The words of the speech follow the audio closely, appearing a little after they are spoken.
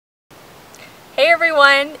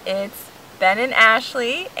everyone, it's Ben and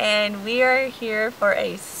Ashley, and we are here for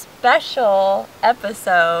a special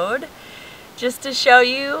episode just to show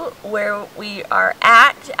you where we are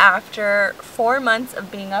at after 4 months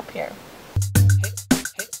of being up here.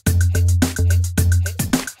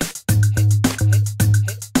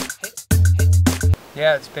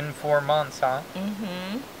 Yeah, it's been 4 months, huh?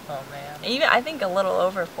 Mm-hmm. Oh, man. Even, I think a little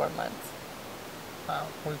over 4 months. Wow,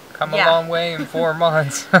 we've come a long way in 4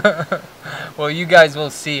 months. Well, you guys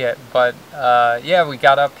will see it, but yeah, we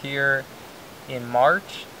got up here in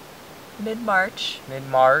March. Mid-March.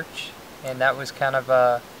 Mid-March, and that was kind of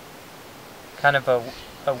a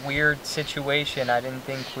weird situation. I don't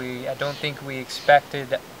think we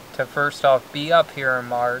expected to first off be up here in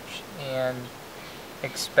March and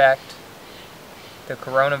expect the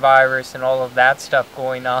coronavirus and all of that stuff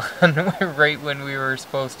going on right when we were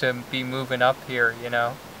supposed to be moving up here, you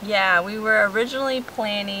know? Yeah, we were originally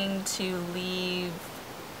planning to leave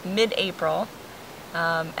mid-April,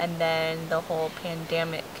 and then the whole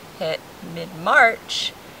pandemic hit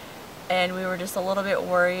mid-March, and we were just a little bit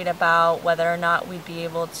worried about whether or not we'd be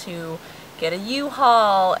able to get a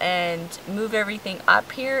U-Haul and move everything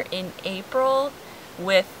up here in April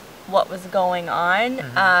with what was going on.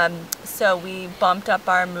 So we bumped up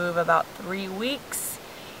our move about 3 weeks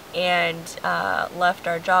and left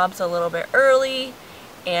our jobs a little bit early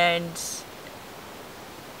and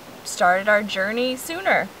started our journey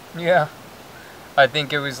sooner. Yeah, I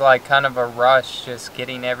think it was like kind of a rush just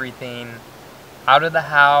getting everything out of the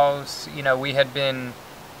house. You know, we had been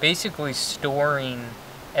basically storing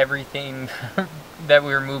everything that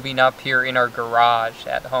we were moving up here in our garage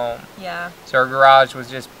at home. Yeah. So our garage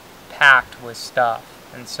was just packed with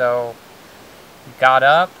stuff, and so we got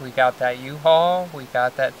up, we got that U-Haul, we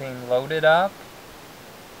got that thing loaded up.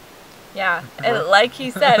 Yeah, and like he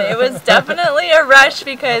said, it was definitely a rush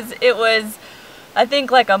because it was, I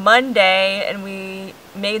think, like a Monday, and we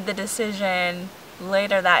made the decision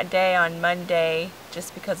later that day on Monday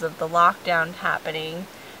just because of the lockdown happening,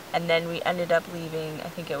 and then we ended up leaving, I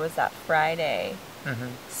think it was that Friday.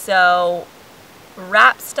 So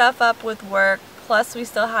wrap stuff up with work, plus we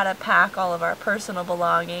still had to pack all of our personal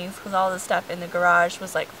belongings because all the stuff in the garage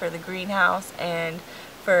was like for the greenhouse and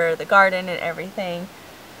for the garden and everything.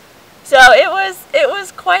 So it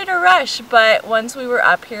was quite a rush, but once we were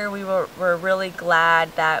up here, we were really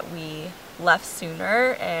glad that we left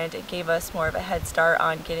sooner, and it gave us more of a head start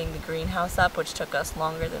on getting the greenhouse up, which took us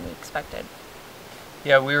longer than we expected.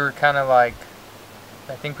 Yeah, we were kind of like,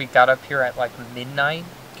 I think we got up here at like midnight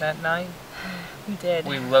that night. We did.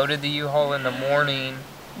 We loaded the U-Haul in the morning,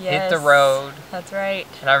 yes, hit the road. That's right.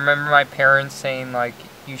 And I remember my parents saying, like,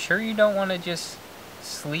 you sure you don't want to just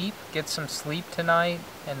sleep, get some sleep tonight,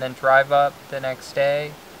 and then drive up the next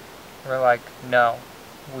day? We're like, no,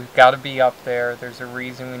 we've got to be up there. There's a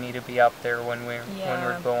reason we need to be up there when we're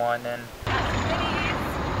going. And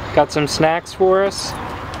got some snacks for us.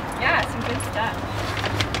 Yeah, some good stuff.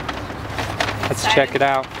 Let's check it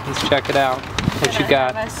out. Let's check it out. What you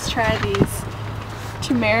got? Let's try these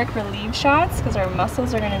turmeric relief shots because our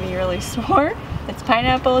muscles are going to be really sore. It's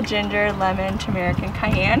pineapple, ginger, lemon, turmeric, and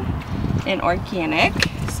cayenne, and organic.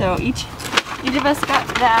 So each of us got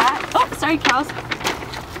that. Oh, sorry, cows.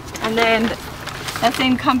 And then that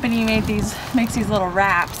same company makes these little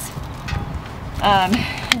wraps.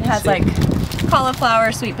 It has like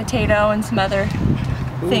cauliflower, sweet potato, and some other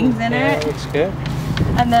things in it. Yeah, looks good.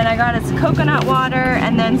 And then I got us coconut water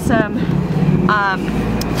and then some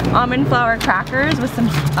almond flour crackers with some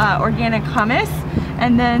organic hummus,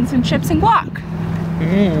 and then some chips and guac.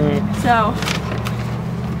 So,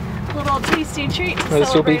 a little tasty treat to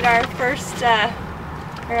celebrate our first,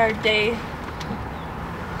 our day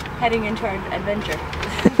heading into our adventure.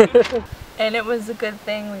 And it was a good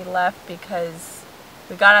thing we left because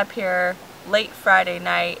we got up here late Friday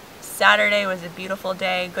night. Saturday was a beautiful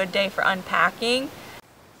day, good day for unpacking.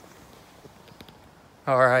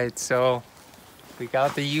 Alright, so we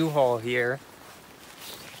got the U-Haul here,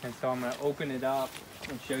 and so I'm going to open it up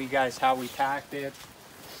and show you guys how we packed it,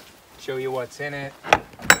 show you what's in it.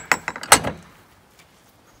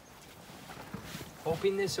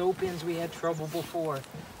 Hoping this opens, we had trouble before.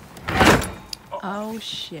 Oh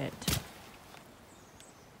shit.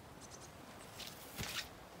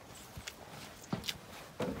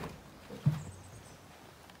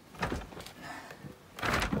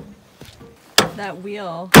 That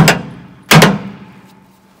wheel.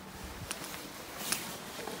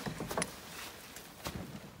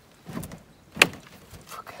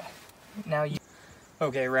 Okay. Now you.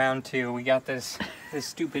 Okay, round two. We got this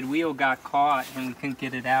stupid wheel got caught and we couldn't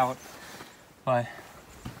get it out. But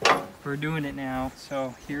we're doing it now.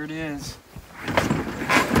 So here it is.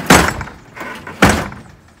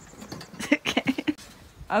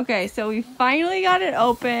 Okay, so we finally got it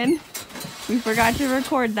open. We forgot to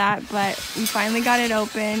record that, but we finally got it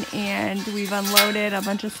open and we've unloaded a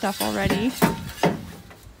bunch of stuff already.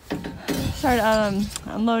 Started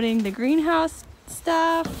unloading the greenhouse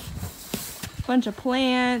stuff, a bunch of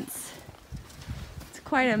plants. It's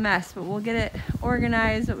quite a mess, but we'll get it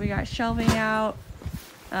organized. But we got shelving out.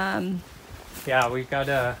 Yeah, we got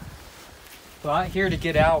a lot here to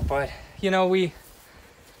get out, but you know, we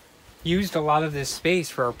used a lot of this space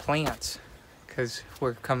for our plants because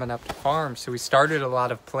we're coming up to farm. So we started a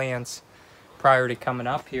lot of plants prior to coming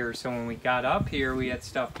up here. So when we got up here, we had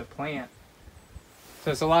stuff to plant. So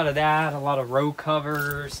it's a lot of that, a lot of row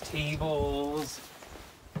covers, tables.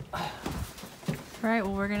 All right,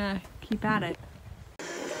 well, we're gonna keep at it. Are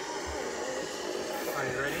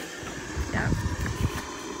you ready? Yeah.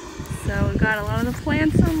 So we got a lot of the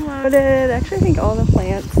plants unloaded. Actually, I think all the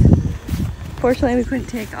plants. Fortunately, we couldn't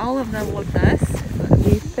take all of them with us, but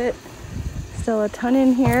we fit still a ton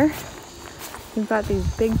in here. We've got these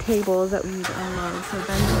big tables that we need to unload, so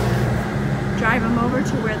then we'll drive them over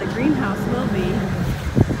to where the greenhouse will be.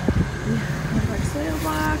 We have our soil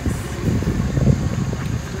box.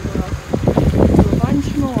 We'll do a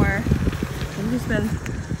bunch more. We've just been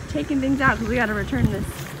taking things out because we got to return this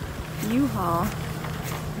U-Haul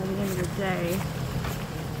at the end of the day.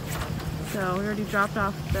 So we already dropped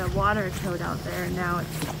off the water tote out there, and now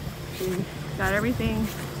we got everything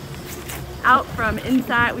out from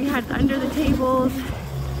inside. We had under the tables,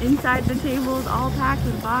 inside the tables, all packed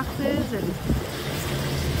with boxes, and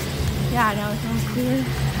yeah, now it's all clear.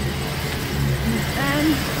 And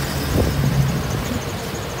then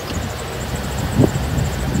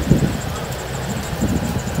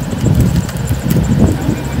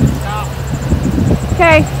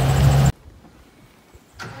okay.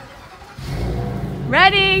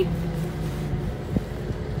 Ready?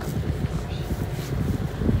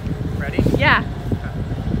 Ready? Yeah.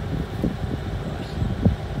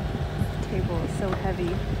 The table is so heavy.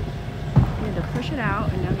 We had to push it out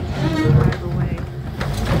and now he's going to drive away.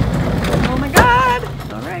 Oh my god!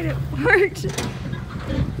 Alright, it worked.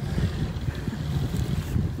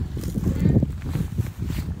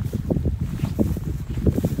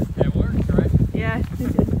 It worked, right? Yeah, it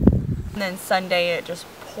did. And then Sunday it just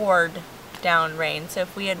poured down rain, so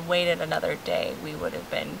if we had waited another day we would have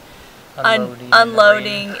been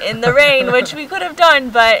unloading in the rain, which we could have done,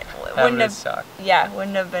 but wouldn't have sucked. Yeah,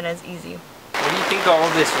 wouldn't have been as easy. What do you think of all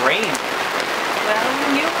this rain? Well,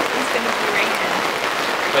 we knew it was going to be raining.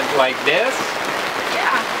 But like this?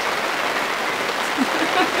 Yeah.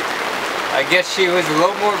 I guess she was a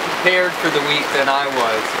little more prepared for the week than I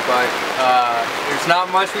was, but there's not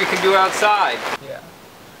much we can do outside. Yeah.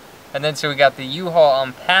 And then so we got the U-Haul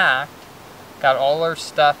unpacked, got all our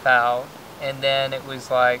stuff out, and then it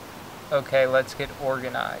was like, okay, let's get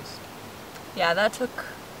organized. Yeah, that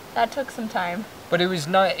took some time. But it was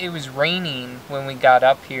raining when we got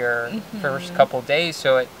up here first couple days,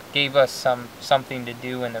 so it gave us something to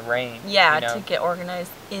do in the rain. Yeah, you know? To get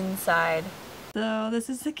organized inside. So this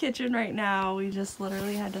is the kitchen right now. We just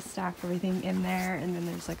literally had to stack everything in there, and then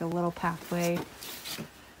there's like a little pathway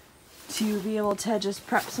to be able to just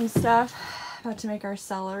prep some stuff. About to make our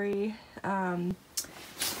celery.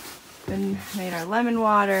 Then made our lemon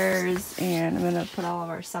waters, and I'm gonna put all of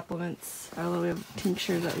our supplements, our little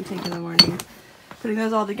tinctures that we take in the morning, putting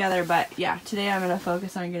those all together. But yeah, today I'm gonna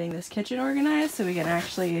focus on getting this kitchen organized so we can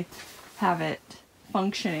actually have it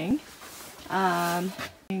functioning.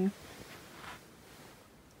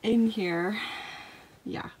 In here,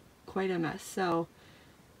 yeah, quite a mess. So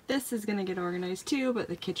this is gonna get organized too, but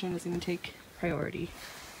the kitchen is gonna take priority.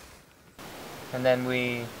 And then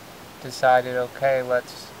we decided, okay,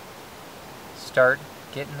 let's start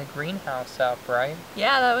getting the greenhouse up, right?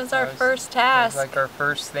 Yeah, that was our first task. That was like our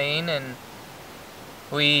first thing, and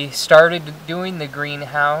we started doing the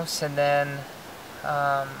greenhouse, and then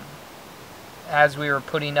as we were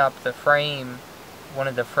putting up the frame, one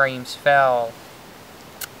of the frames fell,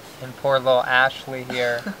 and poor little Ashley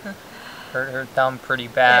here hurt her thumb pretty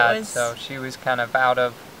bad, so she was kind of out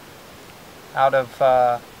of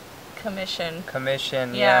commission.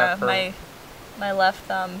 Yeah, my left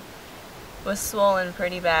thumb was swollen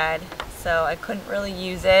pretty bad, so I couldn't really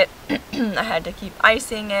use it. I had to keep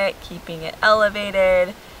icing it, keeping it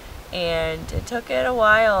elevated, and it took it a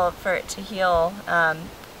while for it to heal, and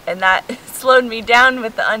that slowed me down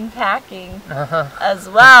with the unpacking as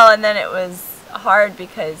well. And then it was hard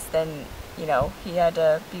because then, you know, he had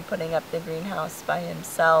to be putting up the greenhouse by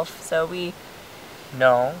himself, so we...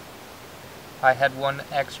 No. I had one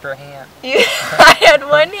extra hand. I had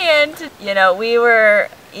one hand. You know, we were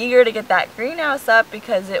eager to get that greenhouse up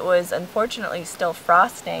because it was unfortunately still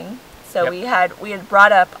frosting. So Yep. we had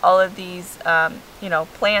brought up all of these, you know,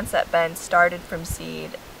 plants that Ben started from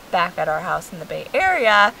seed back at our house in the Bay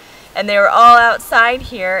Area, and they were all outside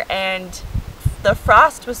here, and the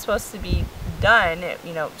frost was supposed to be done.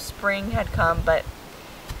 You know, spring had come, but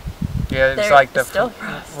Yeah, it was like the still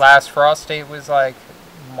frost. last frost date was like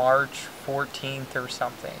March 14th or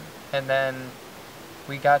something. And then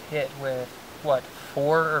we got hit with, what,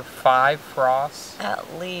 4 or 5 frosts?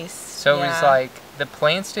 At least. So it was like, the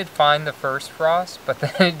plants did fine the first frost, but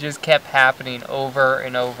then it just kept happening over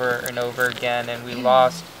and over and over again, and we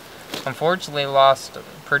unfortunately lost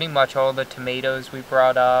pretty much all the tomatoes we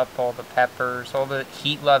brought up, all the peppers, all the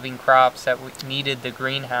heat-loving crops that we needed the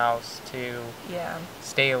greenhouse to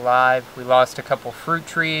stay alive. We lost a couple fruit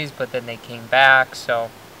trees, but then they came back, so.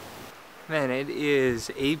 Man, it is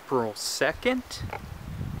April 2nd,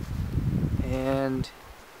 and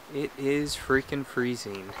it is freaking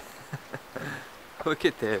freezing. Look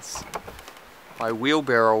at this. My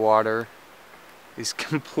wheelbarrow water is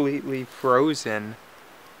completely frozen.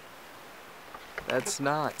 That's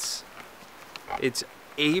nuts. It's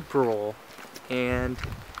April and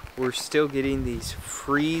we're still getting these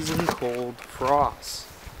freezing cold frosts.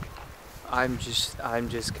 I'm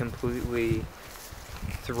just completely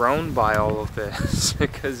thrown by all of this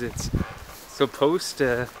because it's supposed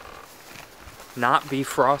to not be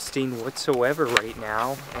frosting whatsoever right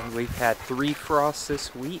now, and we've had 3 frosts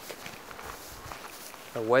this week.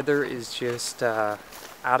 The weather is just out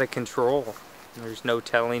of control. There's no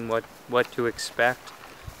telling what to expect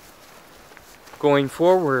going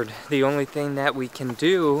forward. The only thing that we can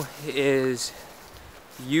do is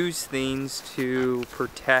use things to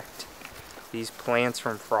protect these plants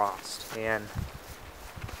from frost. And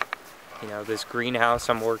you know, this greenhouse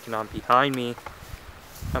I'm working on behind me,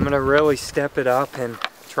 I'm gonna really step it up and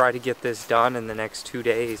try to get this done in the next 2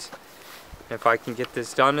 days. If I can get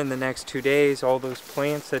this done in the next 2 days, all those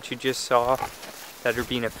plants that you just saw that are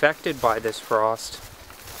being affected by this frost,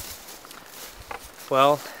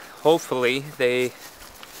 well, hopefully they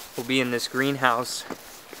will be in this greenhouse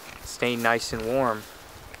staying nice and warm.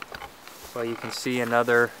 Well, you can see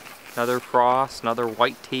another frost, another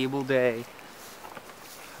white table day.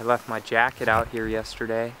 I left my jacket out here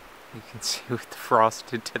yesterday. You can see what the frost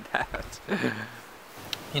did to that.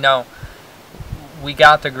 You know, we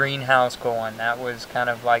got the greenhouse going. That was kind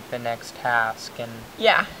of like the next task, and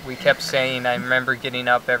we kept saying, I remember getting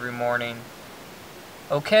up every morning,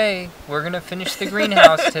 okay, we're gonna finish the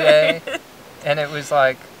greenhouse today. And it was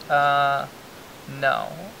like, no.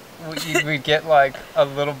 We'd get like a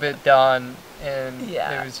little bit done, and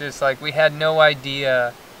it was just like we had no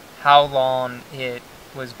idea how long it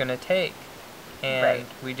was gonna take. And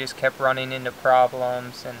we just kept running into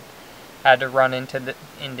problems and had to run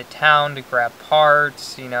into town to grab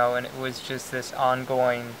parts, you know, and it was just this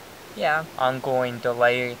ongoing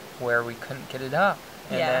delay where we couldn't get it up.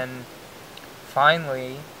 And then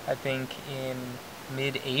finally, I think in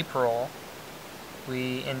mid-April,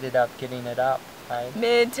 we ended up getting it up, right?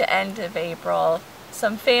 Mid to end of April.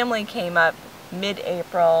 Some family came up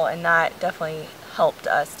mid-April, and that definitely helped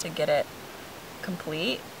us to get it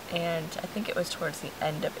complete. And I think it was towards the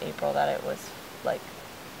end of April that it was like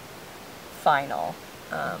final.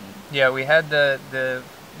 Yeah, we had the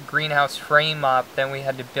greenhouse frame up, then we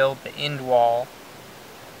had to build the end wall,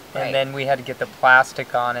 and then we had to get the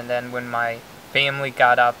plastic on, and then when my family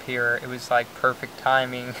got up here, it was like perfect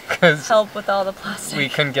timing because help with all the plastic. We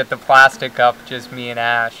couldn't get the plastic up, just me and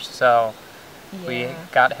Ash, so we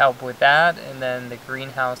got help with that, and then the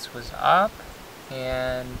greenhouse was up,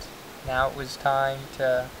 and now it was time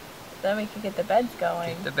to. Then we could get the beds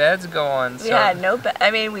going. Get the beds going. We had no bed. I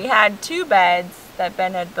mean, we had 2 beds that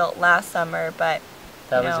Ben had built last summer, but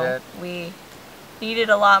that was it. We needed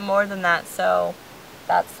a lot more than that, so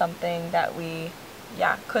that's something that we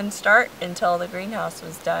couldn't start until the greenhouse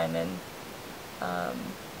was done. And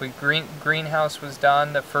greenhouse was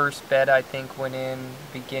done. The first bed I think went in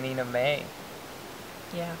beginning of May.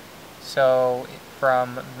 Yeah. So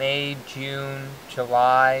from May, June,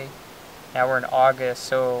 July, now we're in August,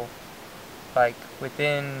 so like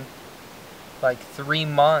within like 3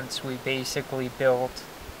 months we basically built,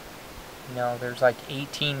 you know, there's like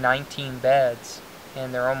 18, 19 beds,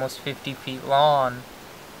 and they're almost 50 feet long,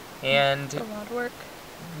 and that's a lot of work.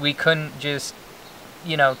 We couldn't just,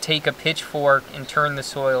 you know, take a pitchfork and turn the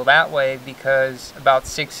soil that way, because about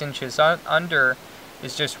 6 inches under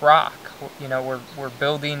is just rock. You know, we're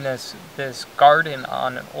building this garden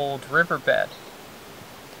on an old riverbed.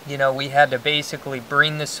 you know, we had to basically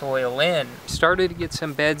bring the soil in. Started to get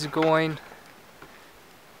some beds going. You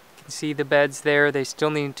can see the beds there. They still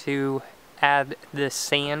need to add the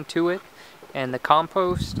sand to it and the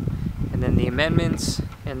compost and then the amendments,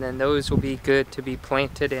 and then those will be good to be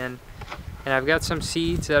planted in. And I've got some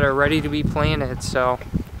seeds that are ready to be planted, so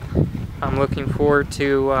I'm looking forward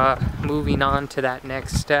to moving on to that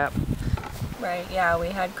next step. Right, yeah, we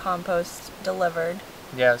had compost delivered.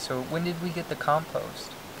 Yeah, so when did we get the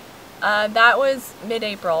compost? That was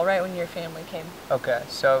mid-April, right when your family came. Okay,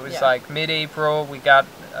 so it was like mid-April. We got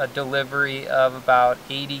a delivery of about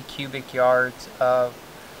 80 cubic yards of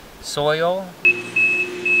soil.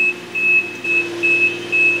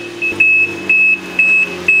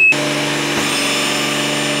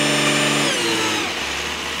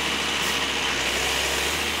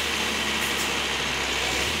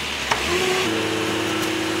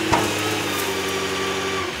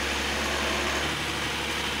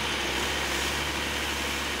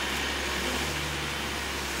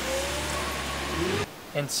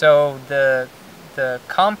 And so the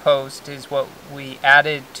compost is what we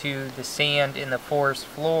added to the sand in the forest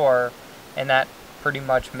floor, and that pretty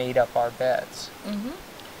much made up our beds. Mm-hmm.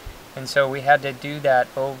 And so we had to do that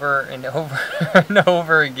over and over and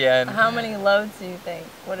over again. How many loads do you think?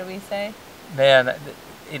 What did we say? Man, at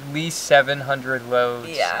least 700 loads.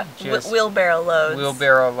 Yeah, just wheelbarrow loads.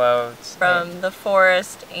 Wheelbarrow loads. From the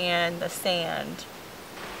forest and the sand.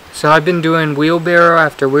 So I've been doing wheelbarrow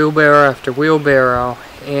after wheelbarrow after wheelbarrow,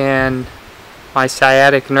 and my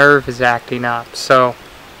sciatic nerve is acting up. So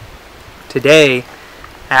today,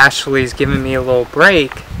 Ashley's giving me a little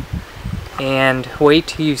break, and wait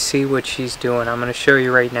till you see what she's doing. I'm going to show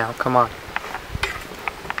you right now. Come on.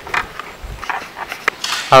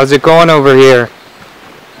 How's it going over here?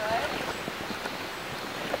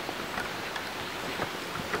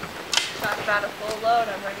 Talk about a full load.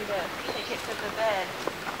 I'm ready to take it to the bed.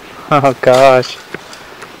 Oh gosh.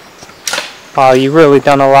 Oh, you've really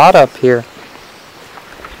done a lot up here.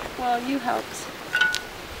 Well, you helped.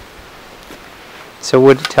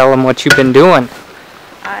 So tell them what you've been doing.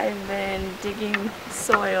 I've been digging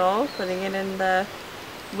soil, putting it in the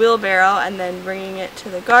wheelbarrow, and then bringing it to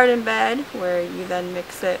the garden bed, where you then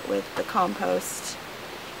mix it with the compost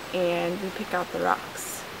and we pick out the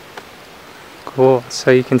rocks. Cool.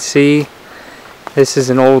 So you can see this is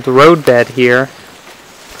an old road bed here.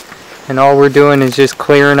 And all we're doing is just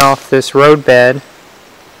clearing off this road bed,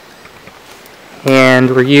 and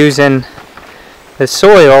we're using the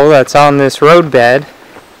soil that's on this road bed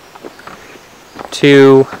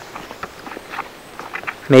to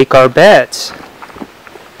make our beds.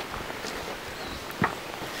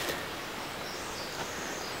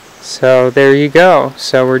 So there you go.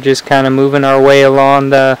 So we're just kind of moving our way along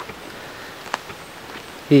the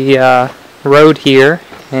road here,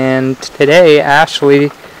 and today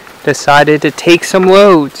Ashley decided to take some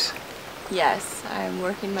loads. Yes, I'm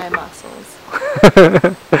working my muscles.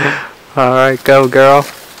 Alright, go girl.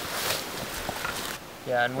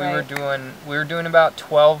 Yeah, and we were doing about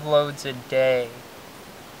 12 loads a day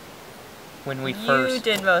when we first. You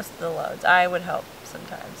did most of the loads. I would help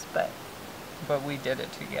sometimes, but we did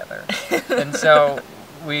it together. And so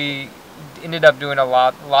we ended up doing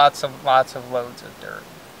lots of loads of dirt.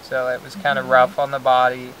 So it was kind of rough on the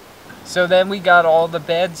body. So then we got all the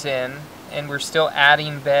beds in, and we're still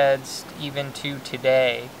adding beds even to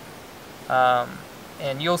today.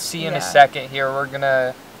 And you'll see in a second here, we're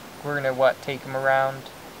gonna what, take them around?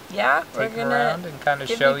 Yeah, we're gonna and kind of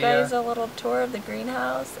show you guys a little tour of the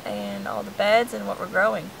greenhouse and all the beds and what we're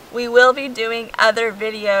growing. We will be doing other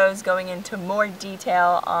videos going into more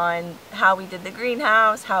detail on how we did the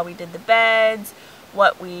greenhouse, how we did the beds,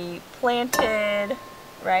 what we planted,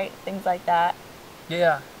 right? Things like that.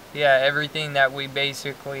 Yeah. Yeah, everything that we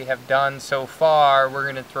basically have done so far, we're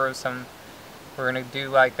gonna do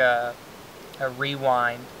like a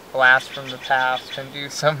rewind, blast from the past, and do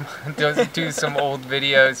some old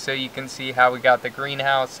videos so you can see how we got the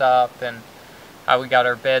greenhouse up and how we got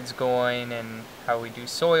our beds going and how we do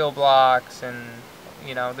soil blocks, and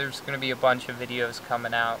you know, there's gonna be a bunch of videos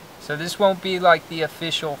coming out. So this won't be like the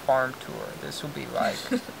official farm tour. This will be like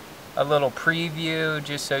a little preview,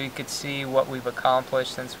 just so you could see what we've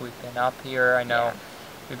accomplished since we've been up here. I know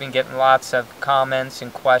we've been getting lots of comments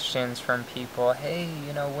and questions from people. Hey,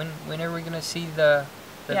 you know, when are we gonna see the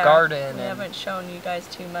garden? We haven't shown you guys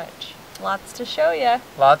too much. Lots to show you.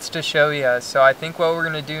 Lots to show you. So I think what we're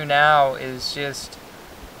gonna do now is just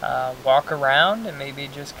walk around and maybe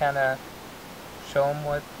just kind of show them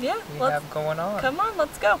what we have going on. Come on,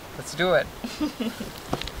 let's go. Let's do it.